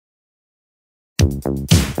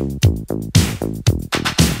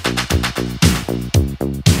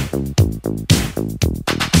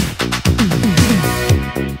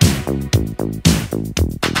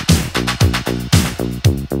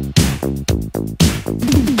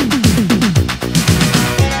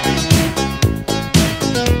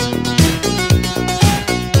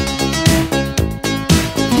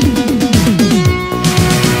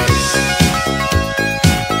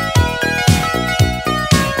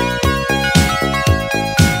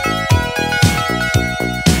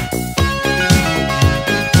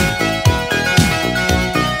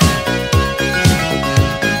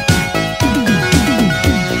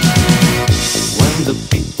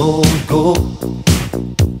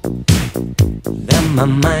My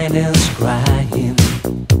mind is crying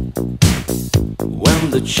when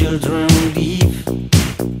the children leave,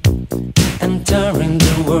 entering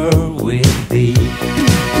the world with thee.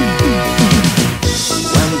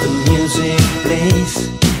 When the music plays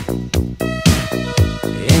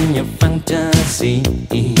in your fantasy,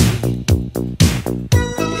 in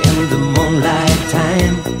the moonlight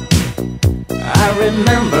time, I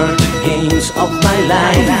remember the games of my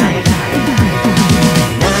life.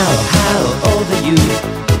 Now, how old are you?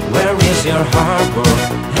 Where is your harbor?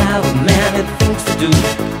 Have many things to do.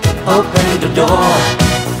 Open the door.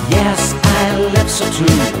 Yes, I live so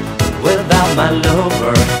true without my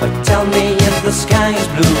lover. But tell me if the sky is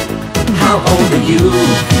blue, how old are you?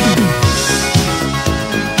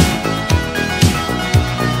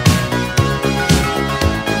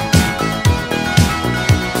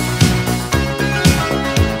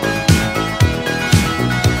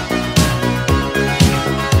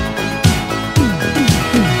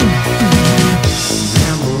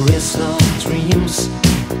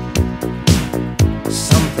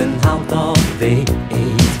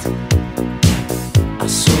 I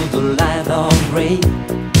saw the light of rain,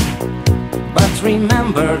 but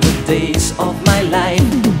remember the days of my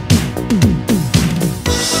life.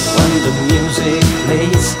 When the music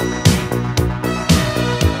plays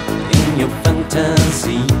in your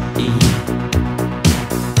fantasy,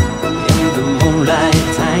 in the moonlight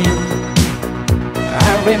time,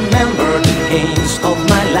 I remember the games of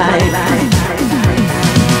my life.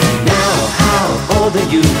 Now, how old are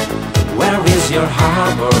you? Where is your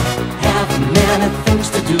harbor? Have many things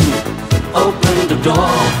to do. Open the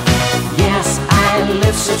door. Yes, I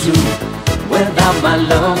live so true without my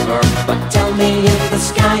lover. But tell me if the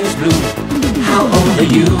sky is blue, how old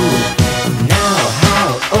are you? Now, how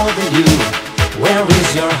old are you? Where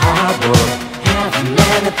is your harbor? Have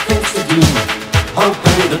many things to do.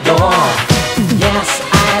 Open the door. Yes,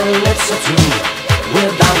 I live so true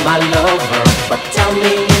without my lover. But tell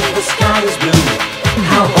me if the sky is blue,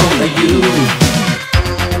 how old are you?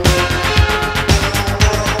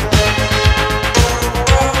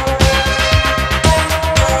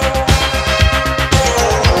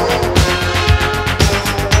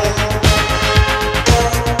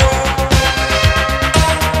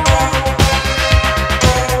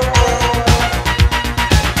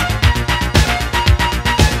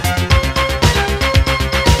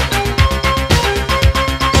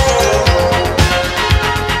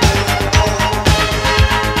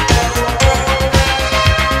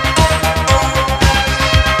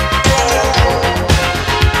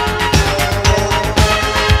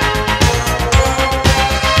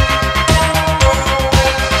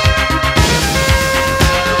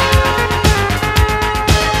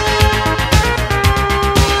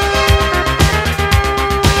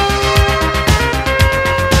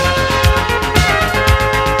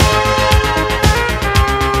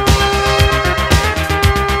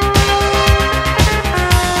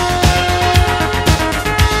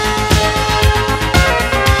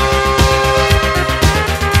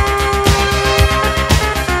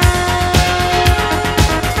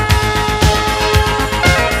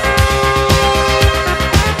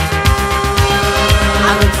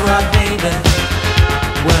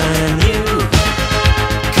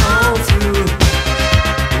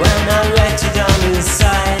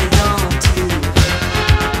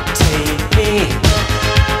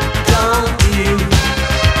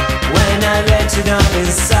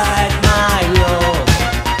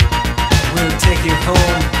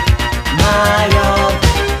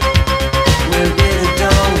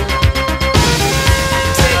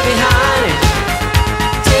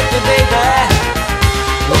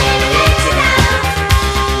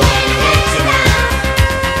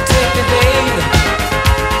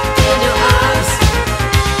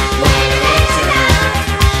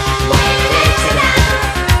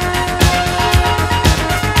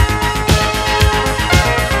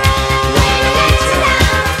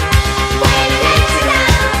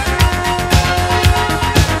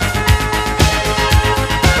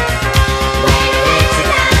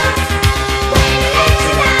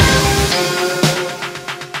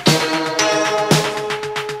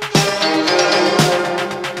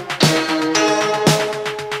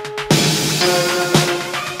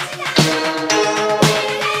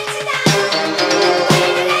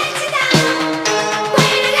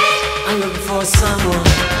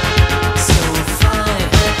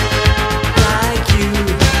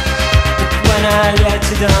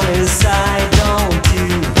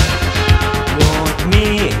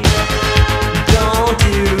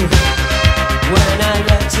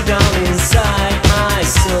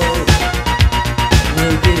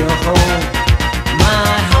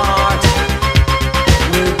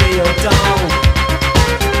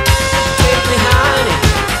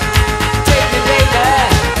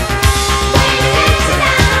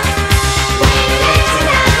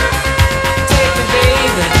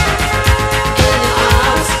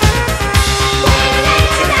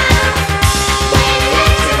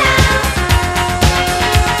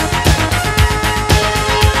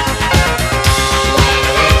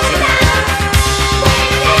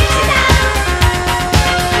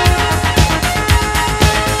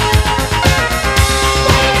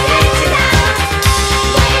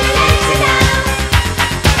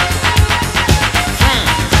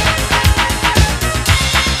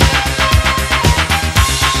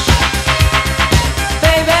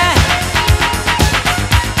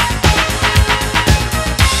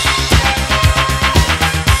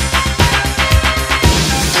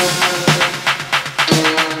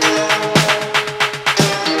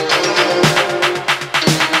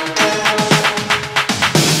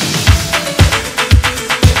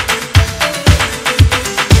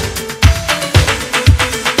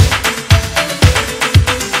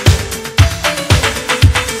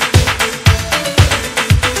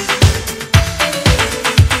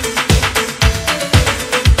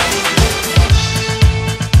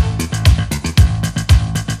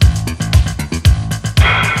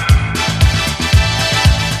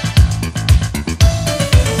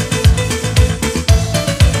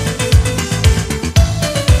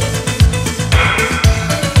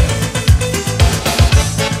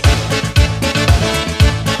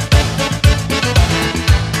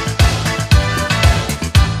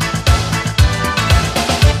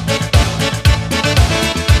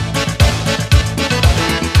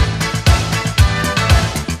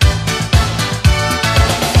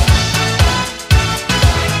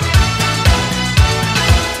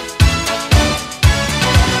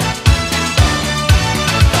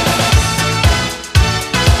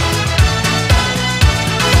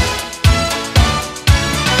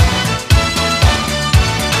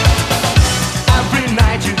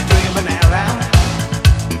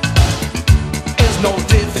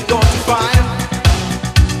 difficult to find.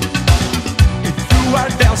 If you are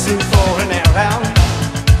dancing for an around,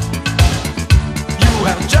 you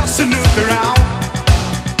have just to look around.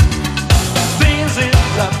 This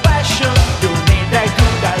is a passion, you need a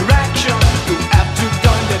good direction. You have to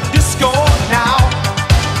join the disco now.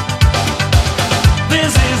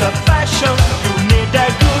 This is a fashion, you need a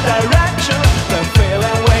good direction. The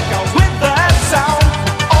feeling wake up with the sound.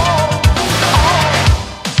 Oh, oh.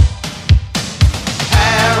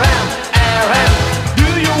 Harem, harem, do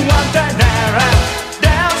you want an harem?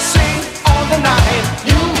 Dancing all the night,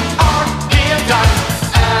 you are here time.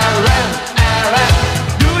 Harem, harem,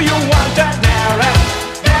 do you want an harem?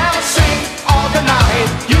 Dancing all the night,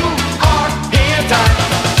 you are here time.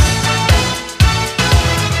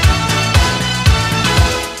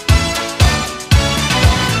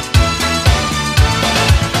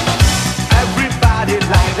 Everybody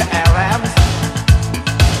like the Arabs.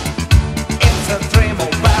 It's a dream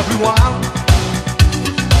of everyone.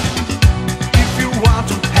 If you want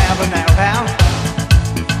to have an Arab,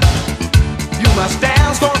 you must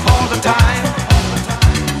dance for all the time.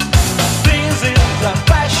 This is a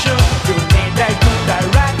passion, you need a good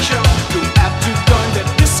direction. You have to join the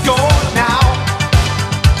disco now.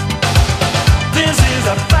 This is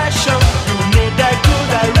a fashion, you need a good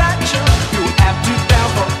direction. You have to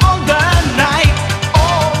dance for all the night. Oh,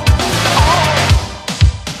 oh.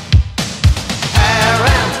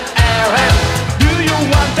 Harem, harem, do you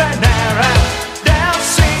want an harem?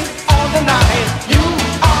 Dancing all the night, you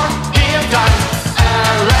are here time.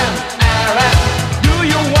 Harem, harem, do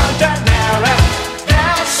you want an harem?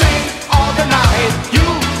 Dancing all the night, you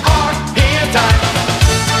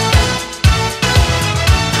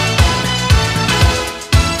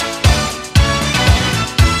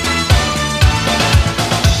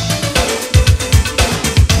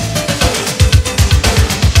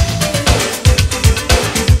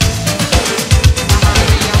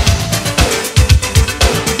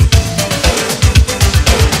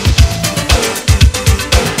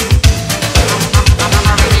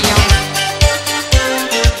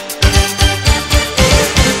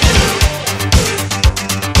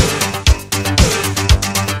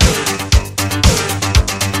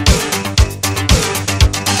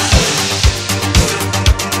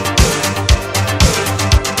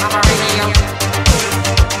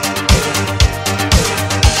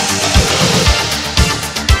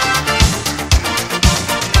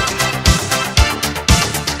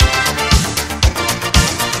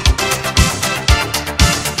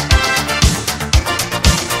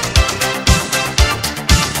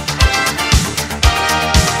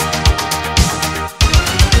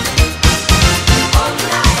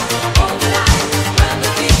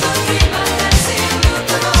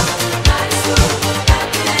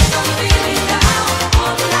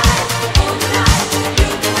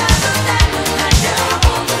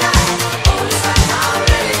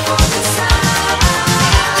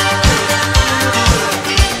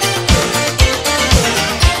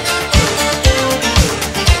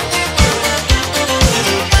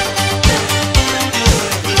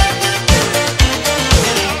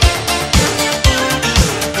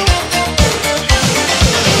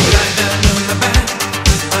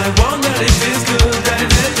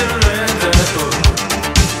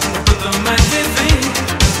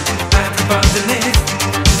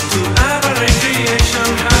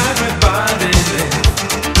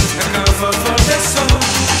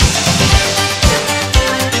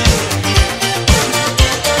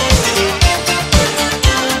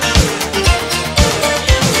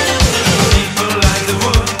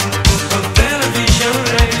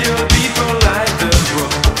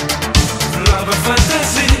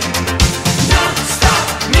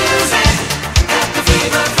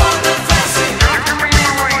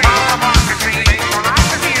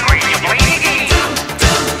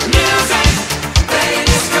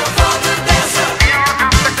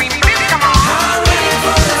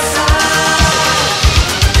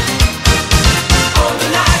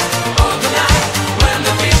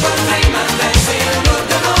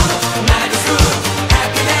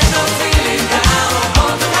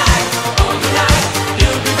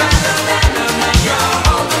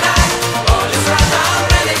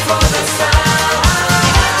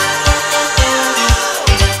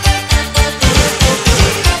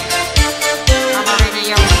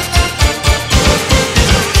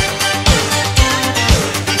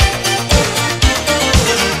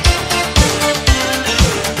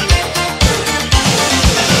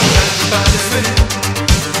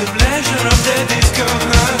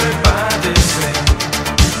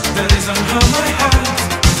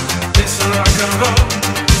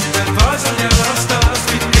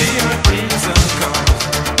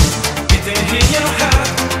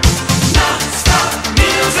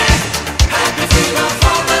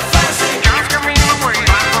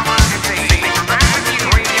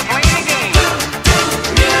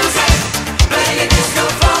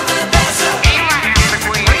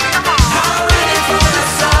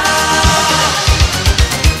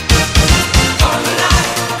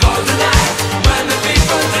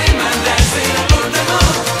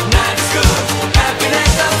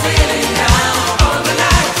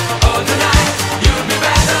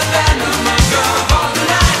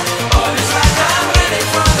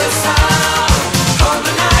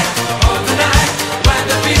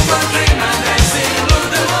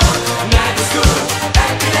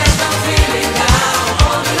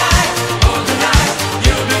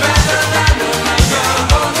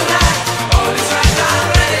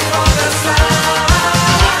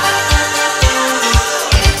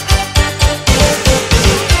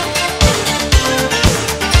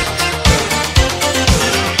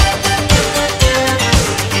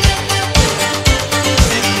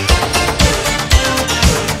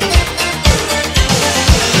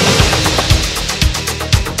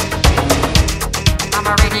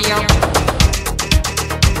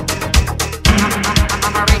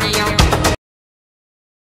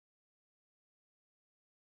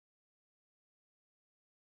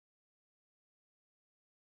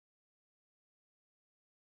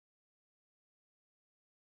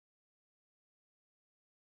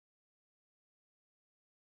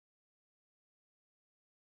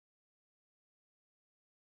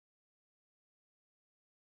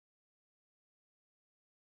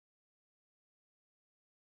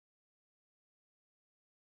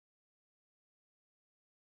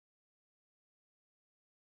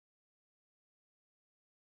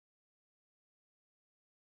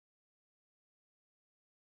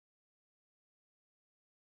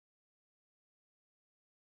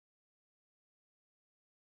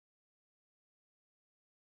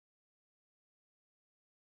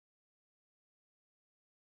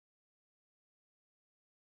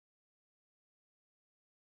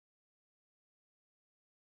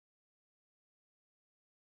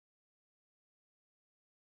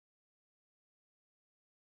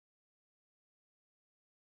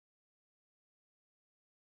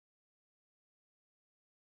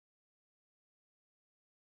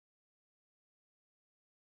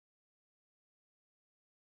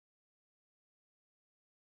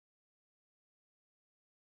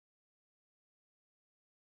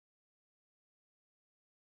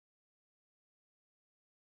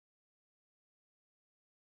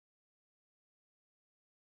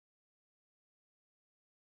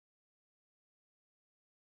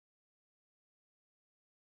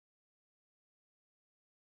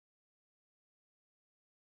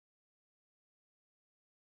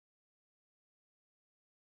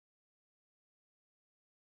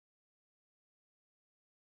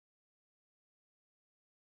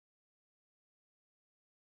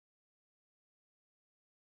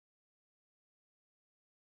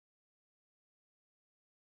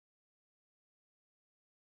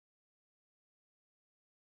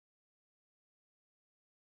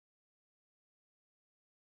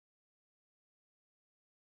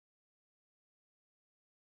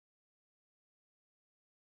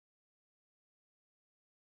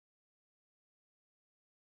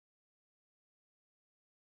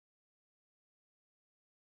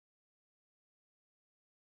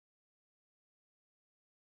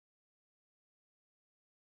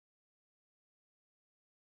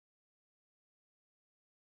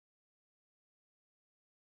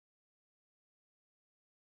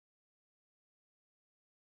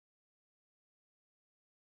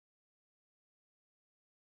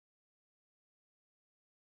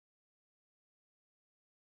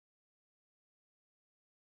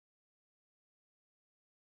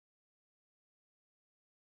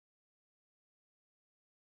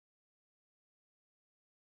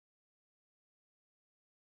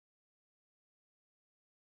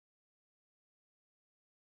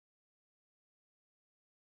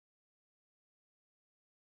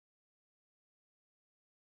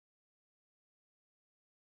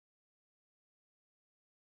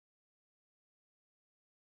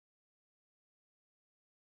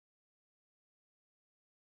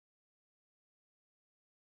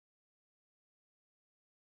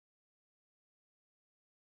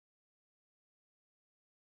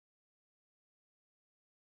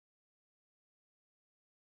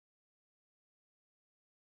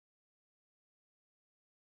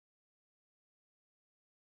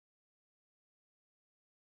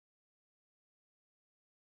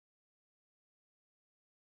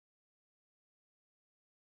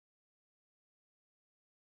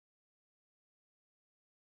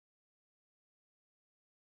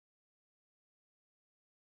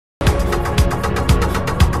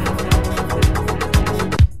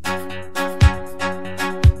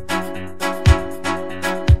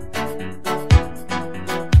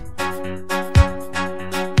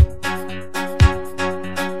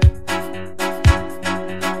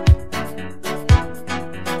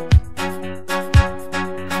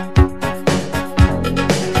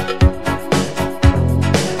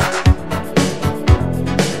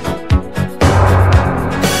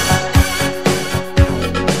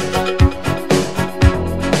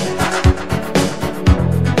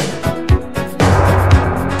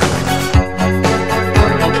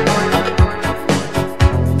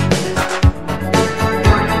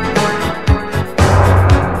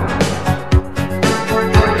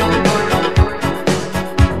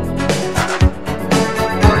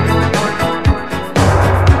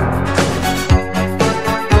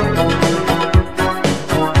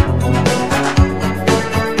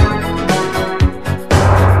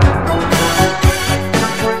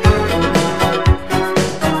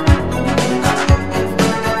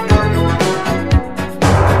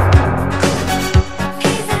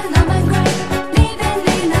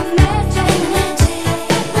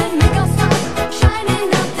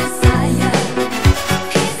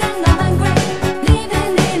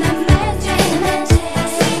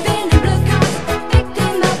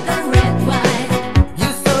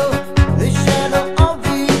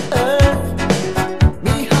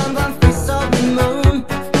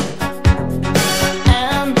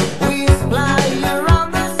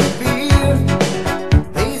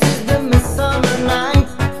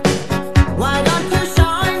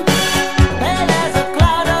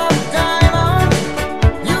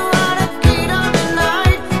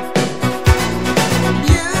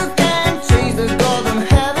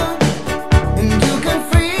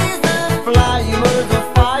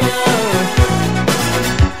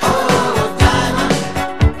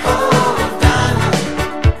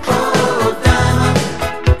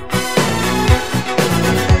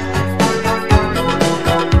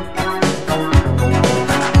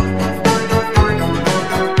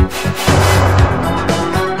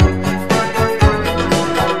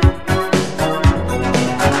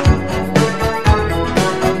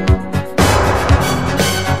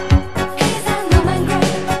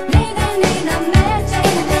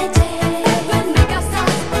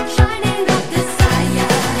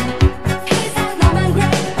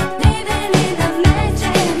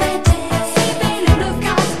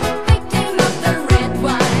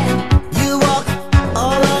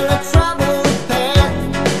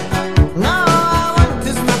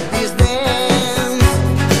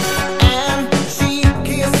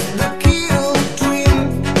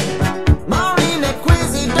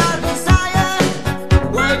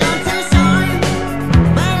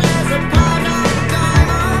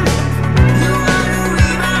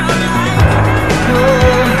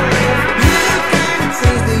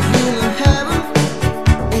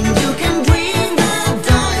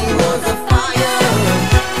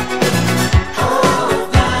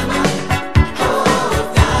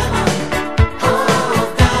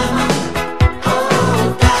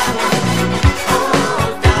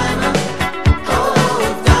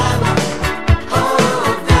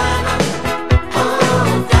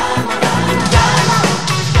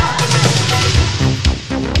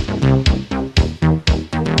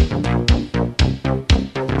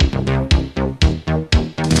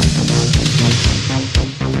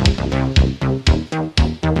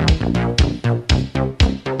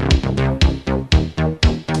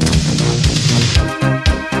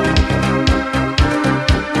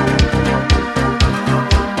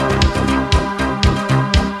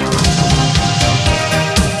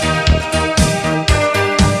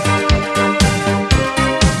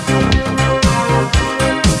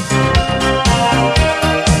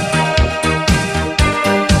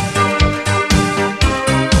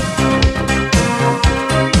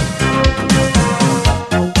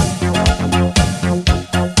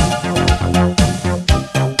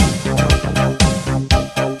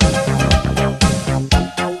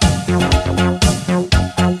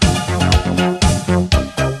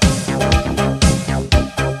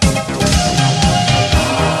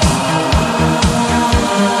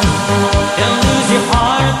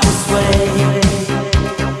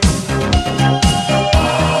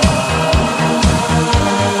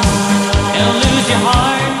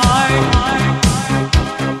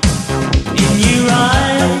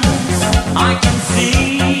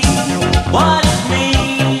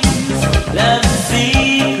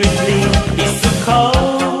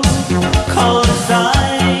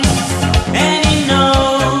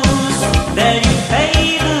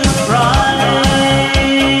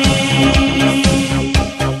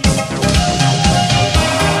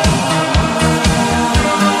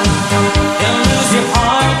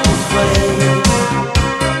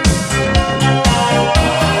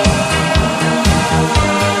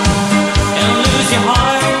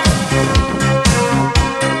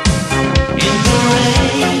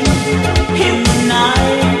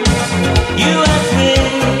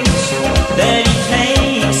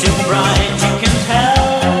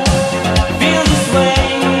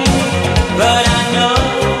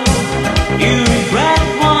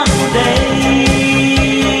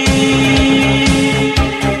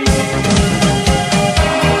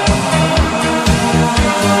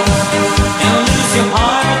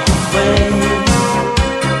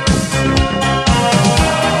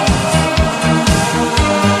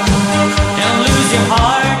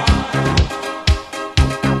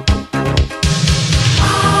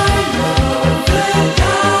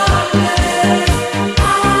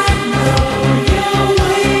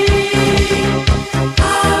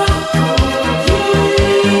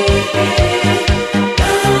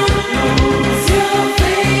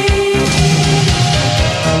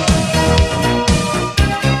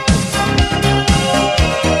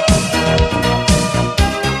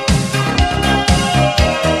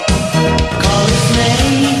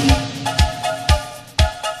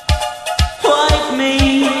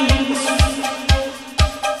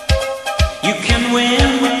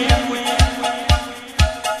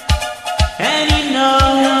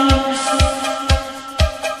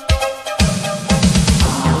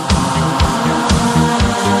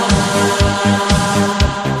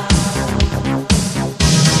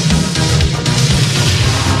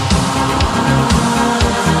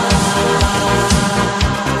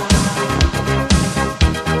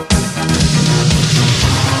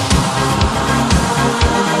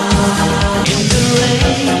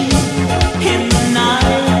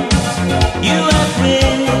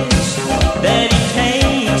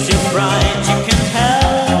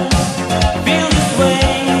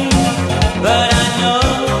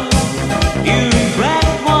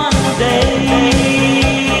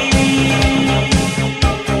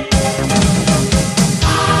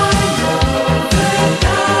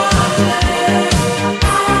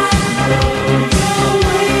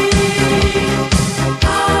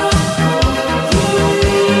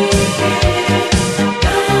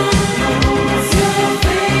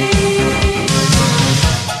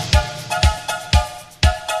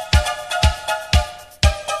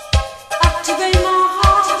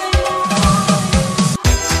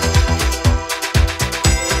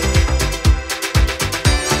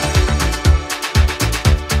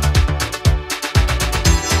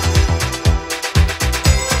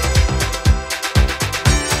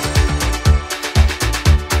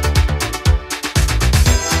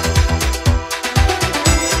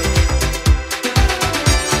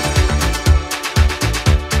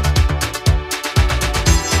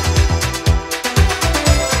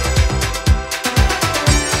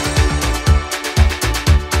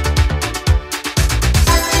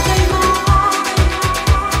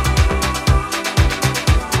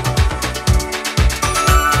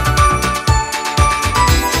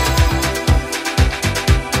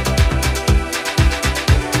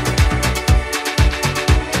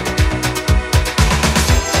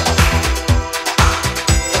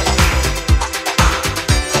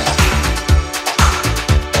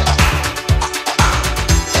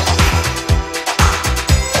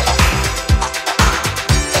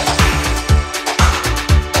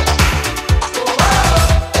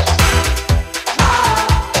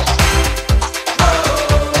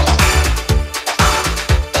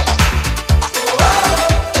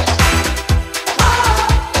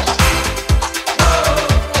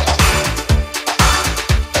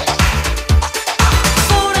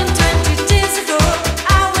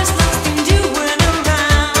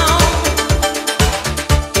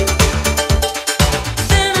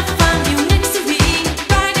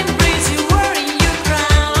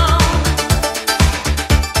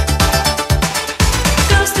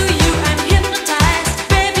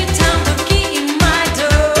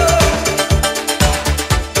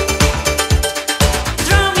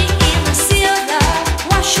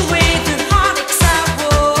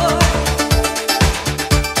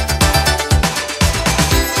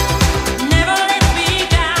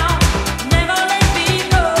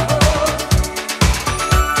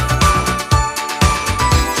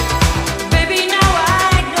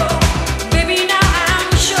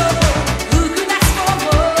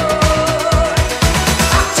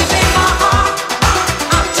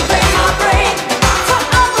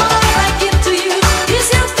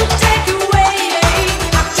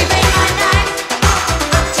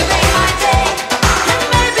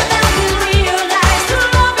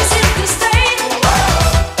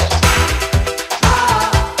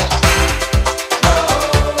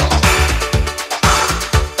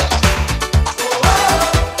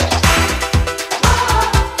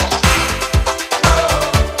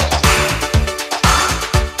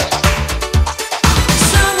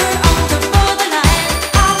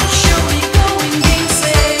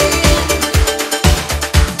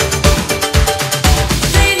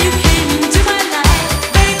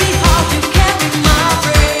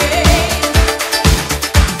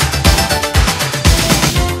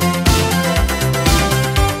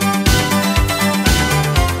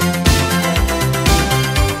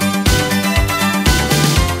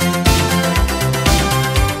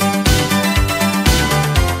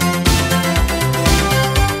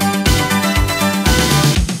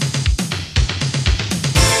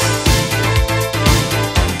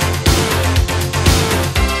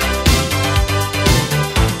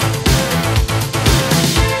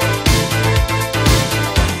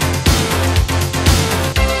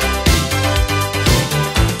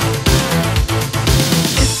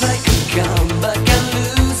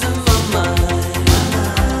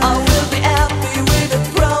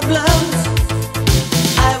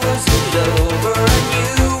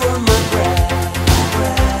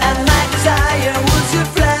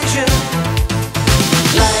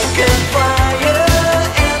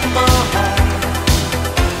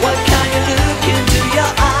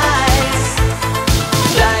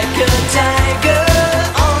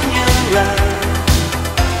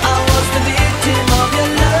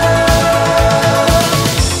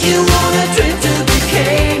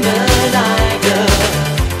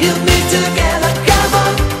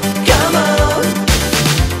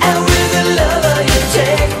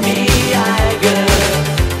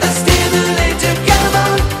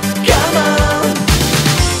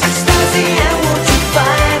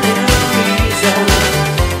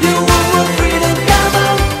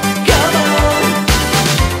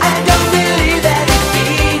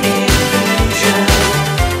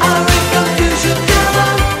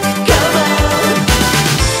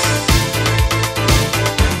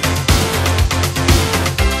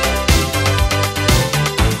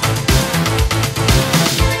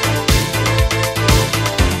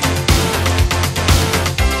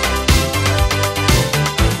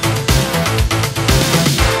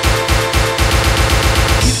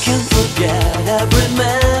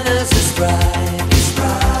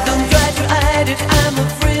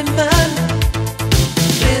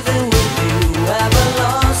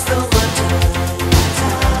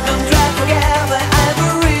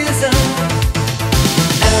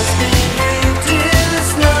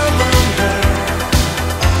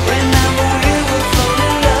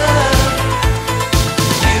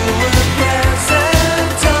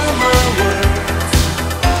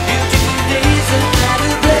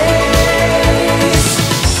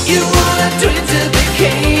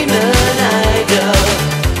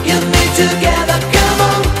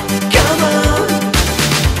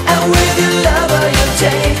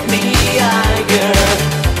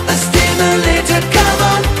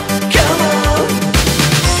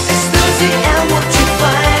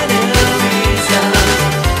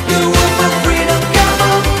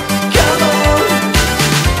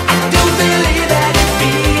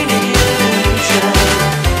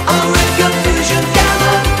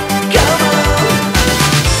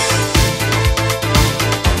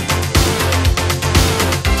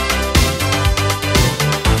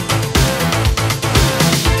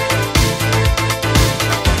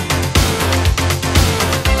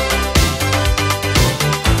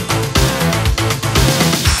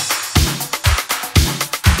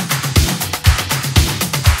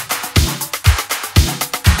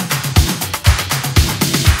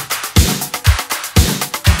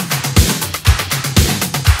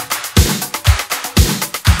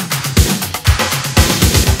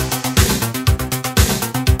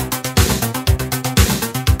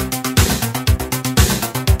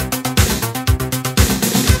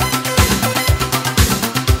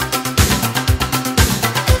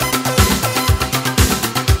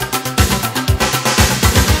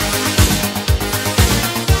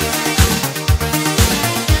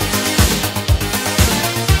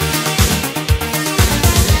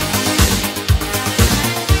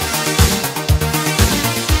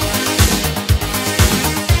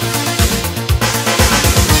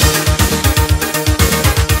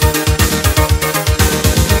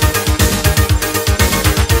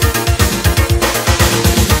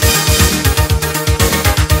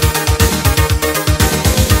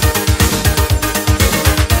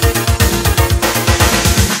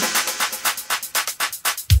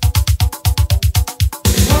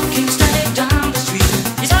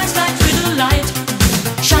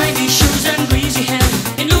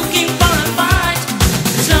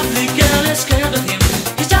scared of him.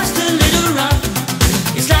 He's just a little rough.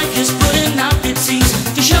 It's like he's putting up, it seems,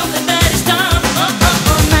 to show that he's done. Oh, oh,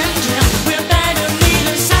 oh, Mandrill, we're better meet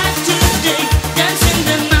inside today. Dancing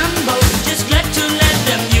the mambo, just glad to let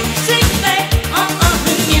the music play. Oh, oh,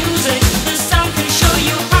 the music, the sound can show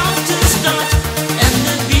you how to start. And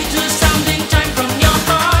the beat will sound in time from your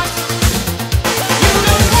heart. You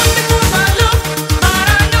don't want me for my love, but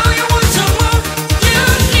I know you want some more. You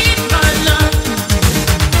need my love.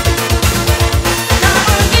 Come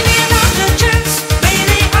on, give me another chance.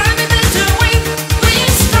 Maybe I'll be there to win. We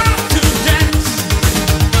start to dance.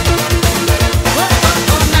 Oh,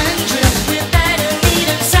 oh, oh, Mandrill, we're better meet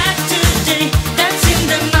inside today. Dancing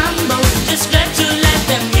the mambo, just glad to let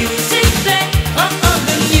the music play. Oh, oh,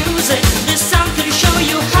 the music, the sound can show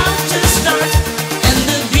you how to start. And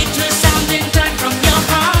the beat will sound in time from your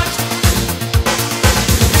heart.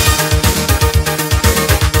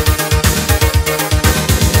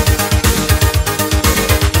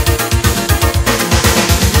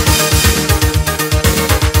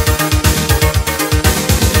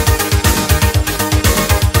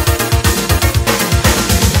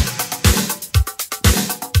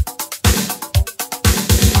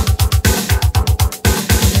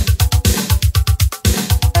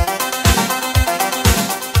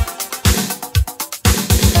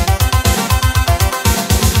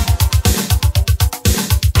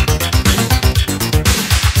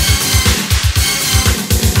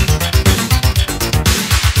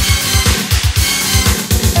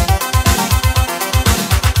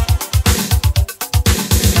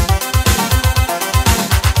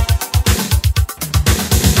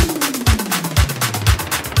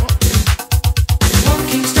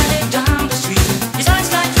 Walking steady down the street, his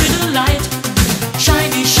eyes light with the light.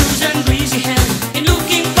 Shiny shoes and greasy hair, and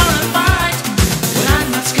looking for a fight. Well,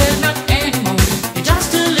 I'm not scared, not anymore. You're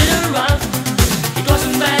just a little rough. It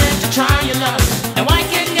wasn't bad to try your love, and why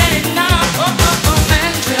can't get enough? Oh, oh, oh,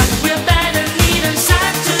 Mandrill, we're better meet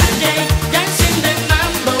inside today. Dancing the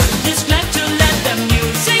mambo, just glad to let the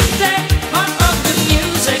music play. Oh, oh, the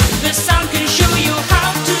music, the sound can show you how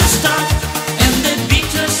to start. And the beat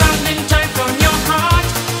will sound in time from your heart.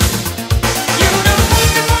 You don't want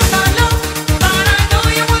me for my love, but I know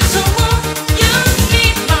you want some more. You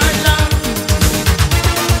need my love.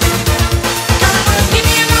 Come on, give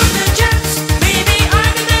me another chance. Maybe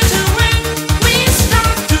I'll be there to win. We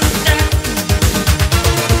start to dance.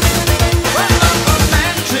 Oh, oh, oh,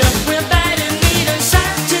 Mandrill, we're better meet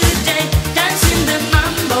inside today. Dancing the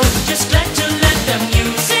mambo, just glad to let the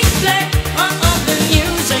music play. Oh, oh, the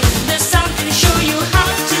music, the sound can show you how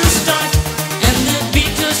to start. And the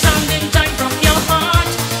beat will sound in time from your heart.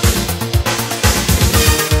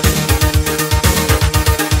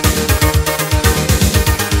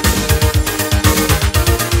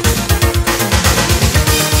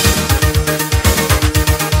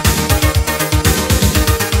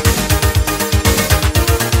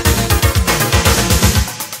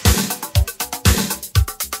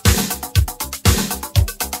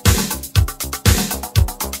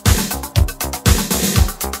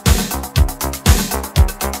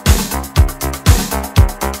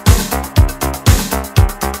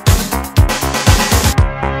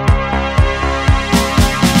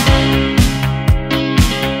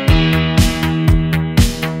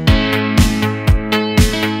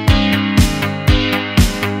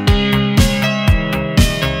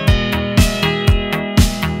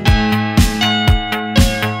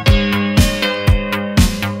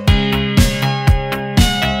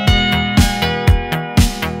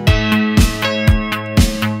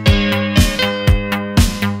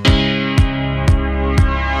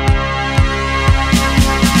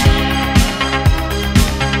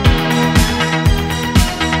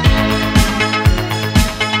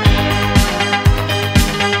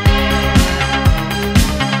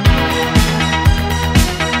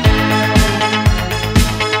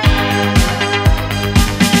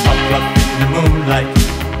 Up in the moonlight,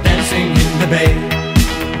 dancing in the bay.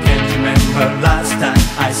 Can't you remember last time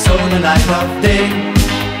I saw the light of day?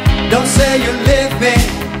 Don't say you leave me,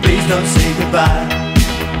 please don't say goodbye.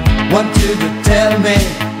 Want you to tell me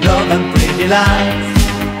love and pretty lies.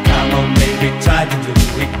 Come on baby, try to do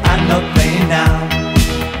it, I'm not playing now.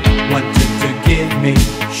 Want you to give me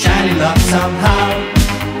shiny love somehow.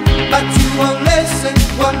 But you won't listen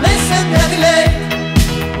any late.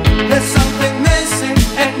 There's something missing,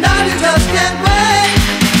 and now you just can't wait.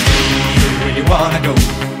 Do you really wanna go?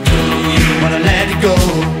 Do you wanna let it go?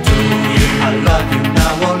 Do you? I love you,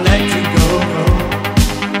 now won't let you go.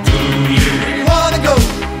 Do you really wanna go?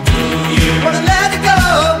 Do you wanna let it go?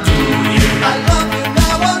 Do you? I love you,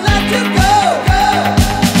 now won't let you go.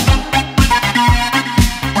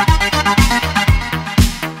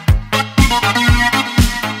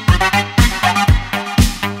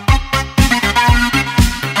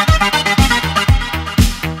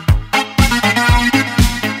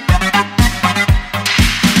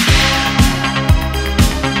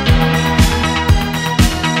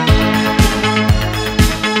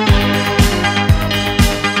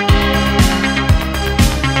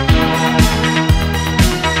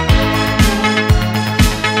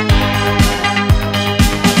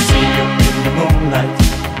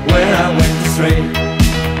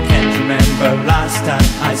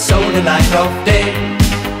 the light of day.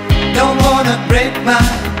 Don't wanna break my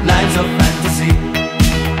lines of fantasy.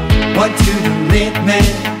 Want you to lead me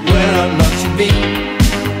where our love should be.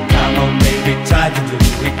 Come on baby, try to do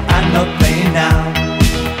it, I'm not playing now.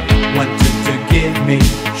 Want you to give me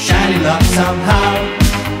shiny love somehow.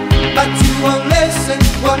 But you won't listen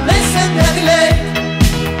any late.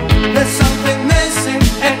 There's something missing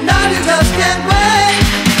and now you just can't wait.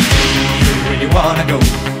 Do you really wanna go?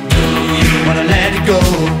 Do you wanna let it go?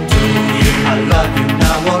 Do you? I love you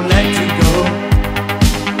now, won't let you go.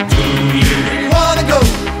 Do you really wanna go?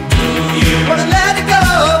 Do you wanna let it go?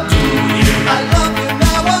 Do you? I love you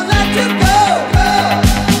now, won't let you go.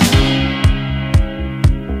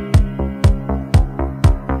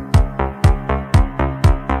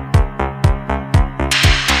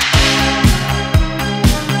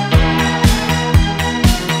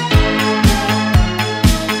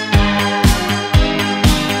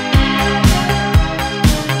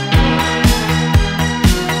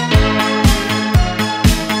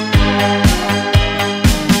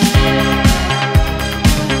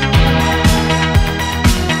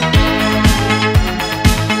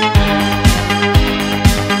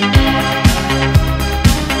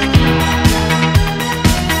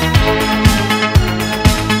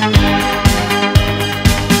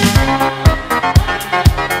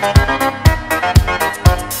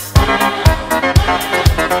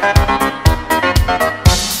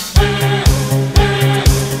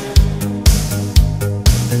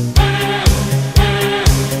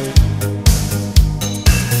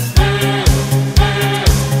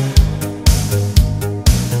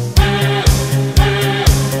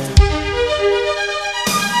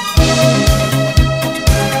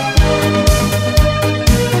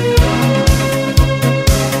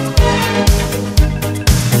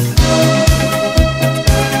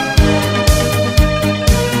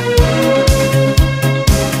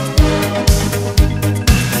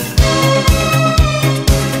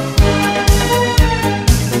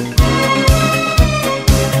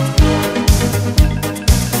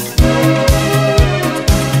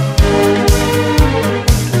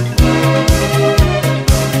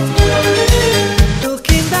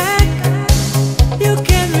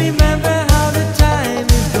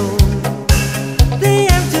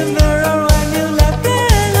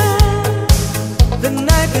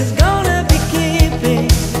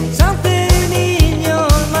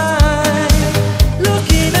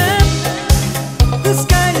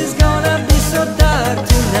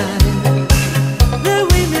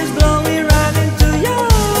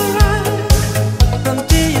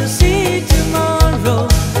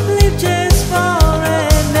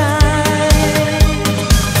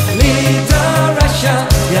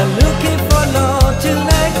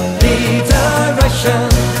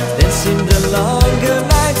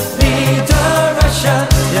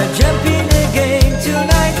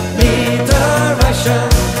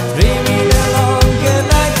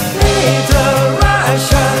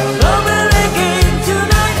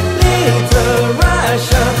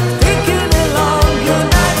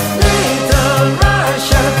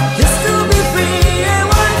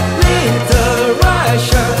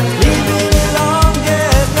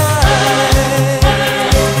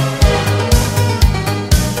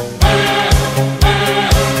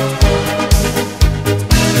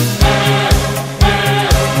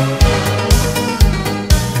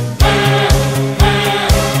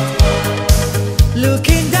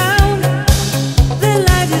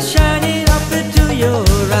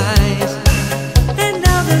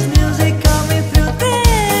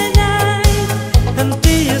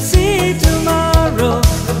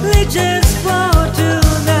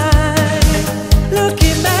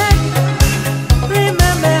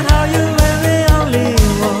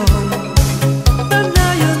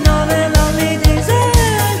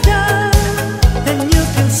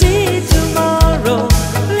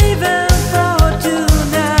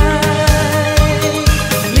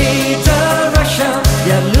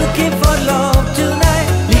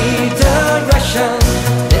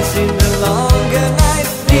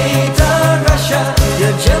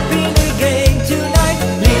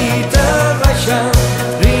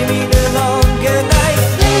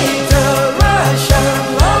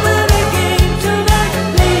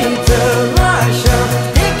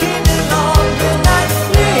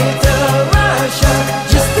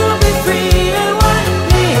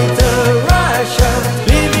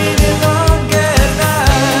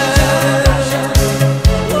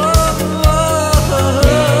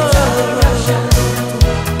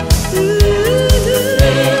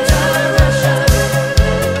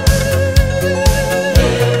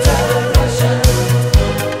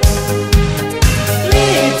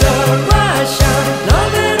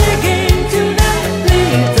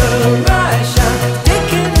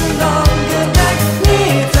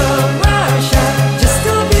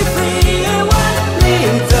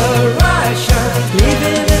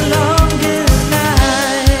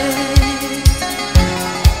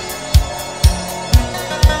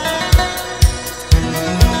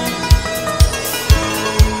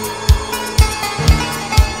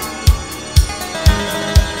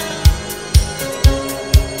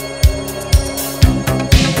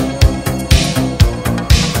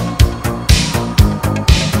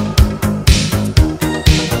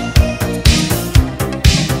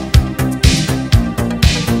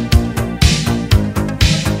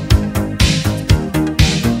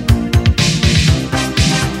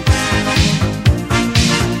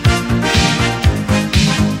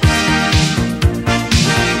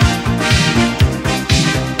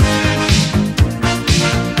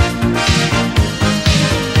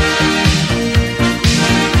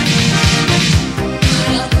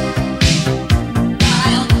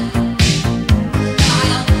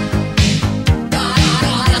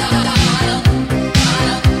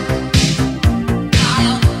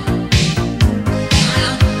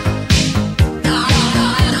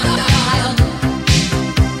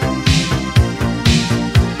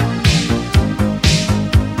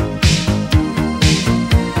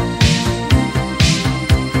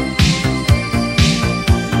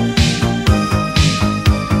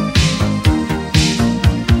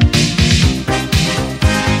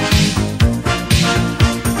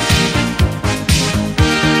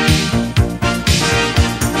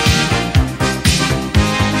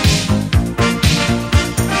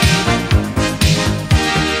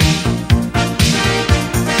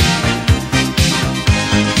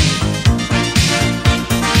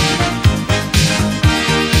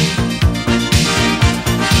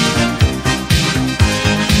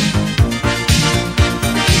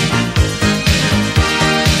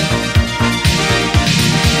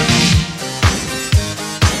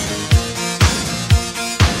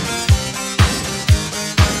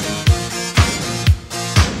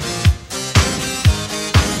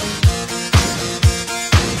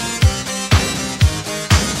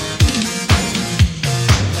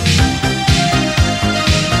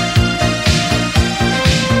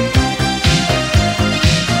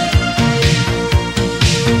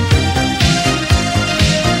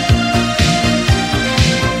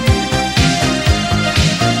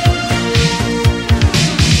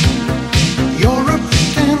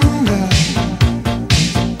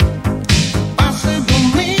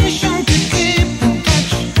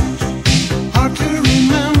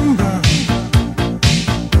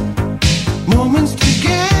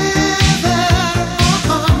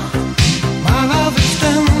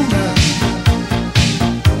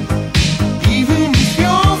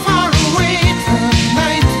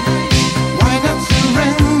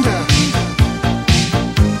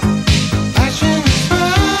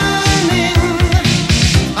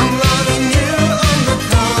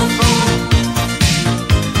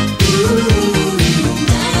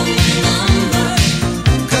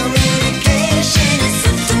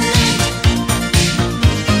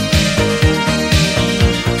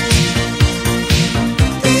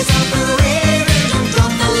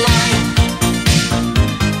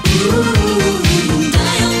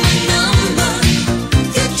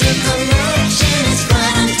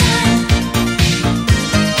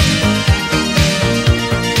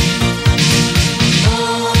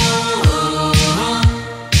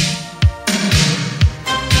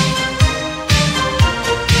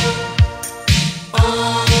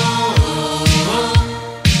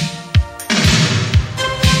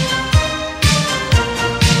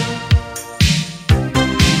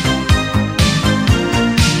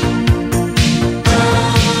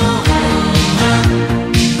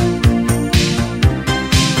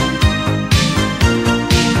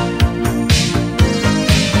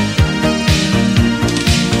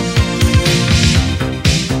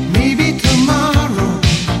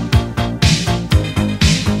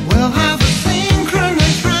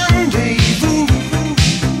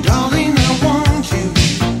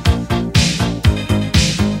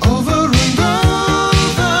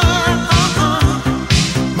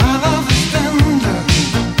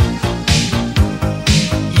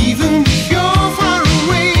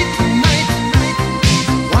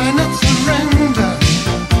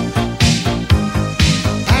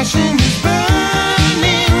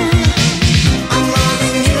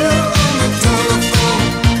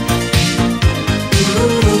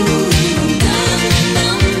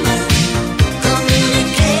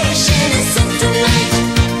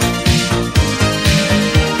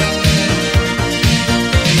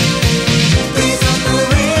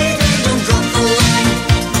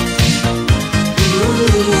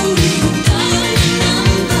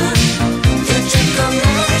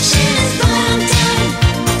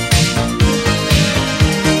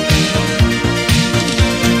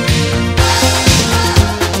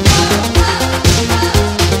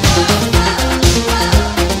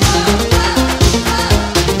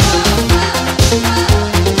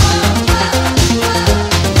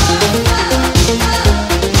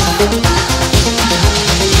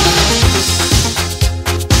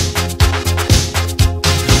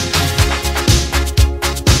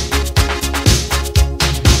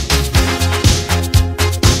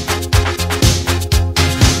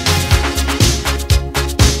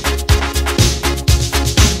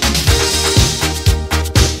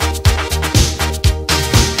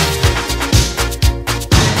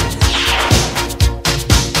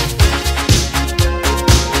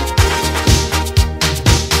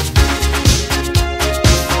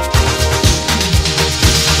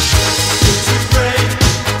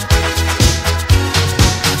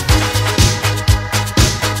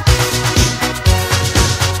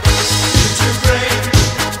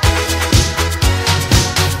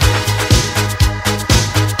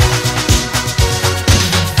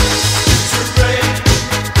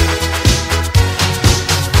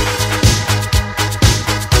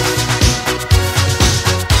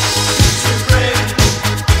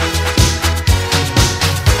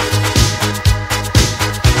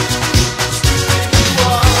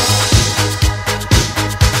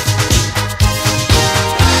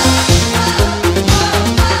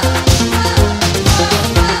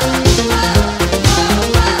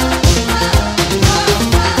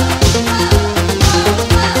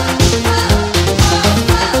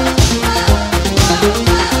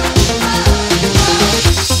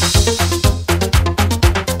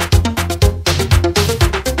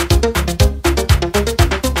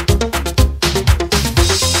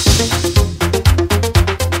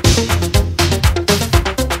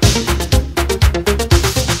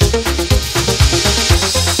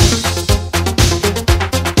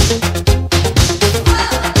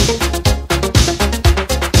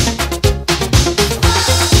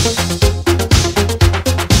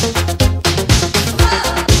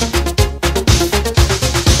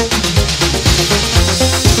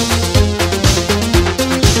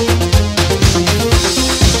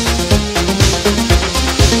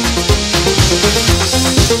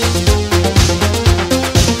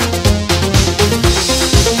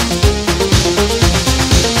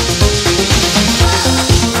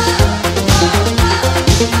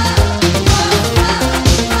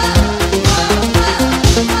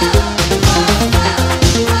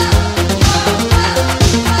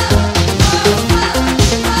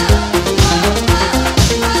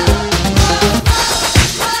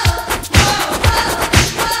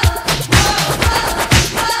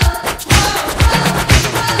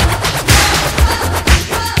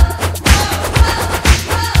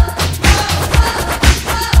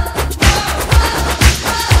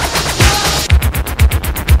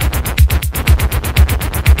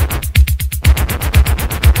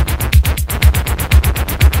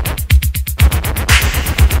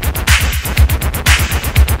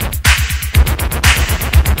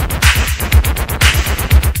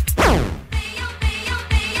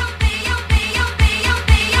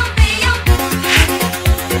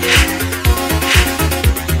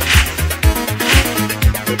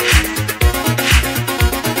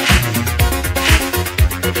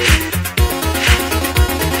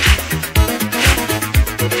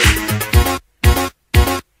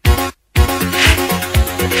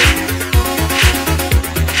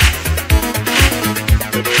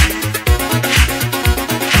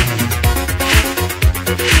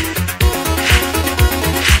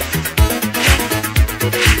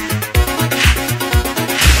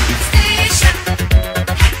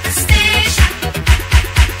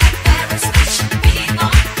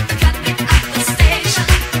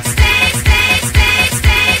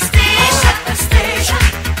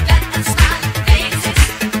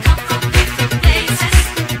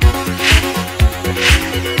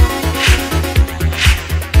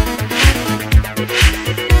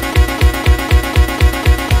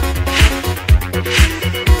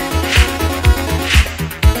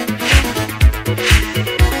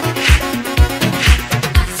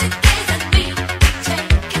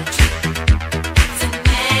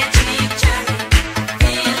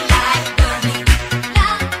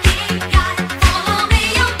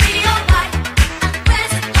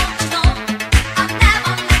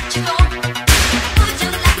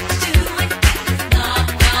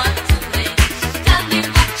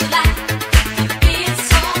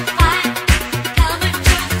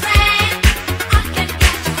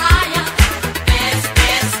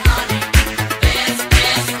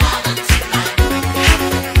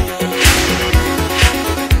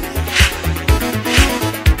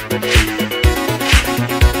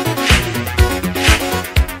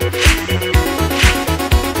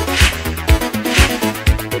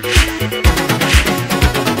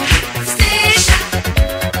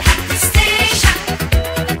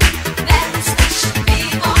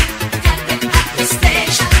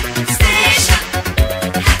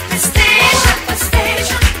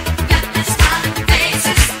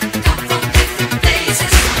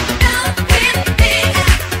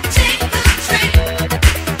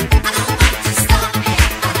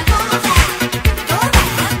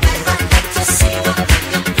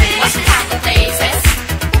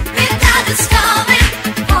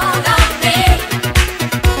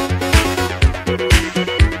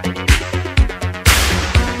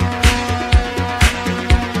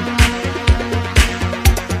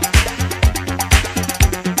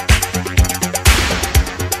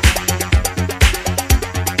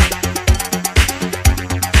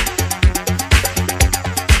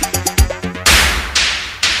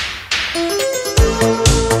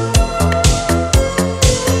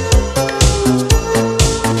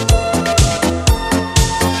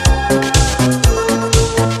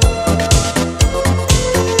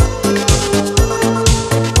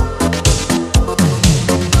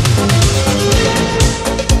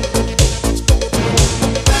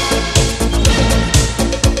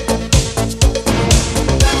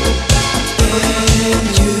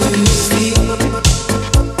 you sleep,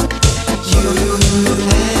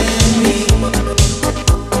 you